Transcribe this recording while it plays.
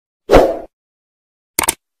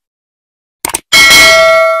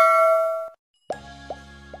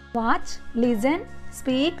Watch, listen,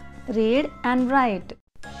 speak, read and write.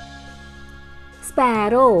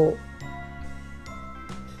 Sparrow.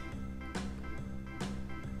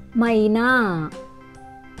 Maina.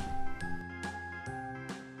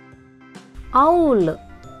 Owl.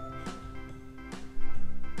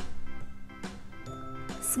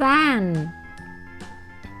 Swan.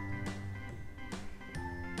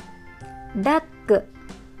 Duck.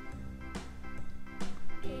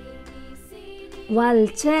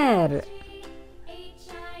 Vulture.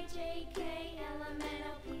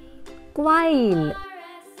 Quail.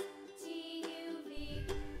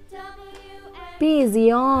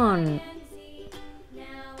 Pigeon.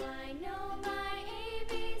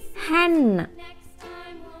 Hen.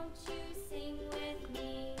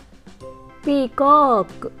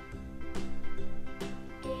 Peacock.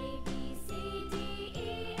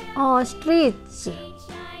 Ostrich.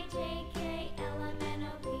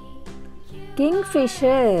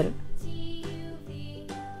 Kingfisher.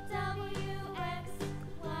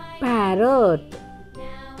 Parrot.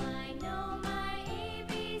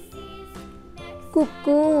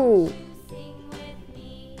 Cuckoo.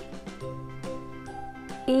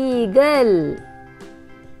 Eagle.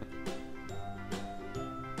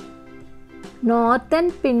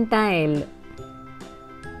 Northern pintail.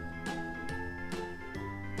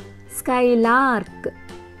 Skylark.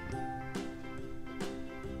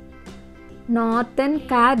 Northern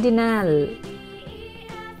cardinal.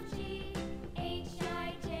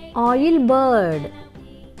 Oil bird.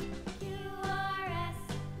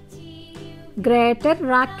 Greater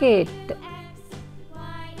rocket.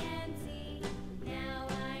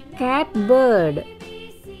 Catbird.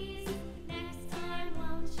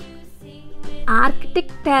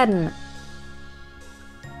 Arctic tern.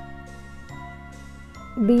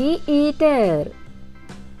 Bee eater.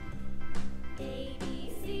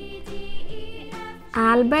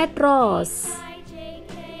 Albatross.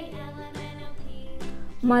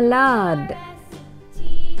 Mallard.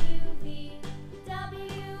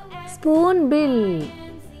 Spoonbill.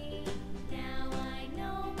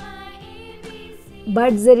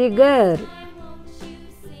 Budgerigar.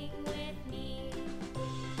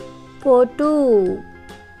 Potu.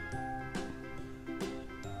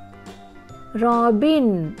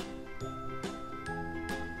 Robin.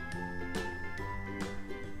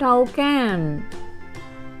 Toucan.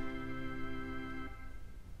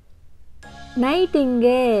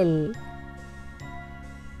 Nightingale.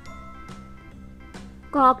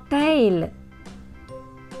 Cocktail.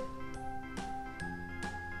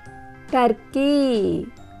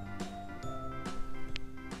 Turkey.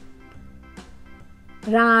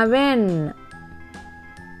 Raven.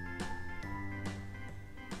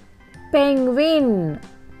 Penguin.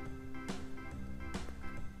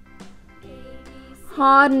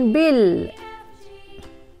 Hornbill.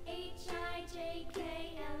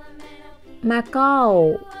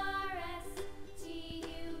 Macaw.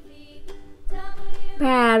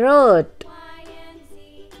 Parrot.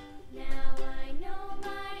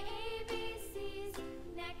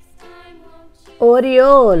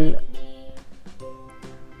 Oriole.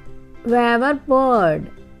 Weaver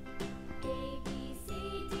bird.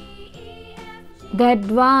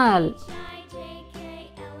 Gadwall.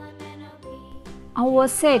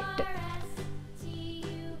 Owset.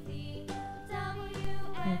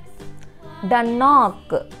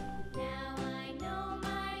 Dunnock.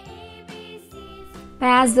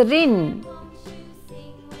 Passerine.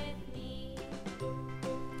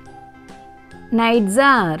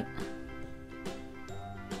 Nightjar.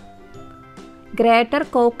 Greater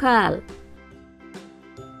Cockle.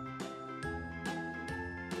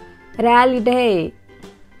 Ralliday.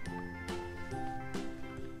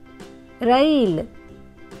 Rail.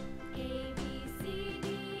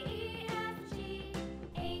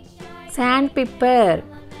 Sandpiper.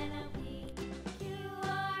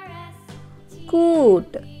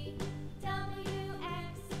 Coot.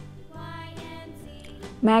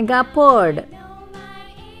 Megapod.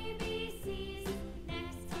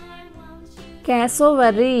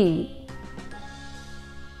 Cassowary.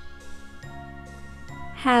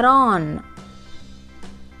 Heron.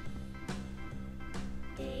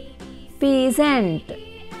 Peasant.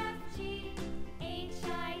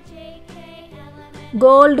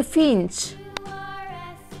 Goldfinch.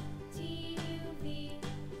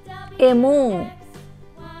 Emu.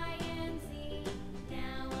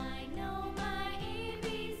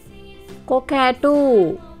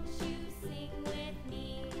 Cockatoo.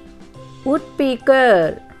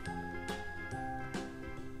 Woodpecker.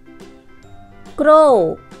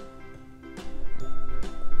 Crow.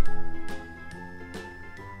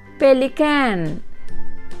 Pelican.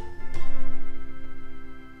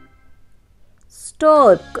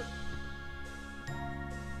 stork,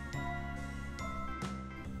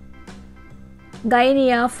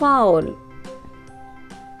 guinea fowl,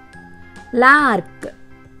 lark,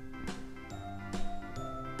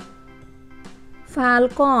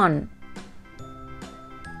 falcon,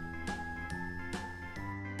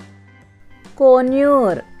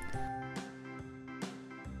 conure,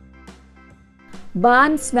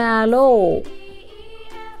 barn swallow,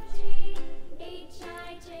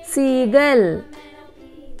 seagull,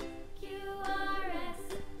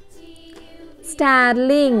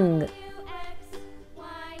 starling,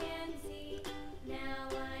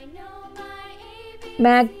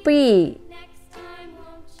 magpie,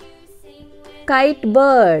 kite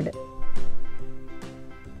bird,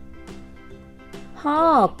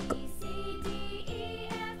 hawk,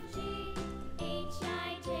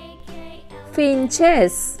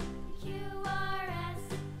 finches,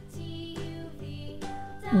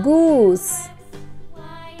 goose,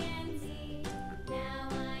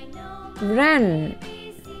 wren,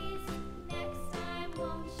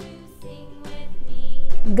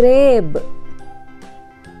 grebe,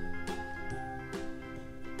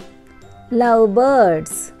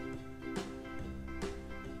 lovebirds,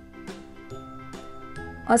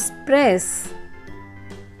 ospreys,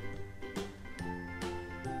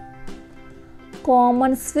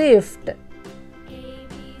 common swift,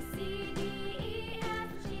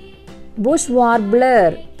 bush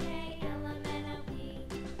warbler,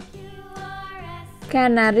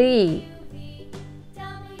 canary,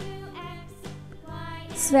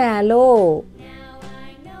 swallow,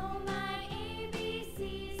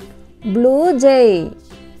 blue jay,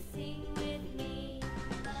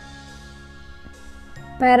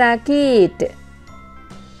 parakeet,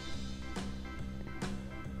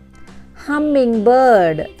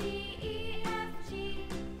 hummingbird,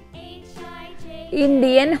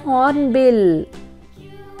 Indian hornbill,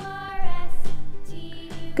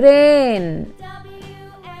 crane,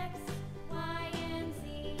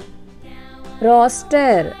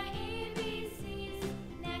 rooster,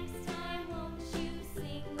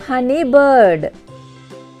 honeybird,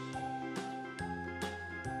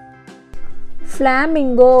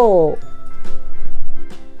 flamingo,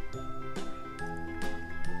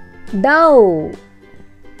 dove.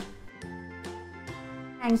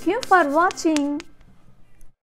 Thank you for watching.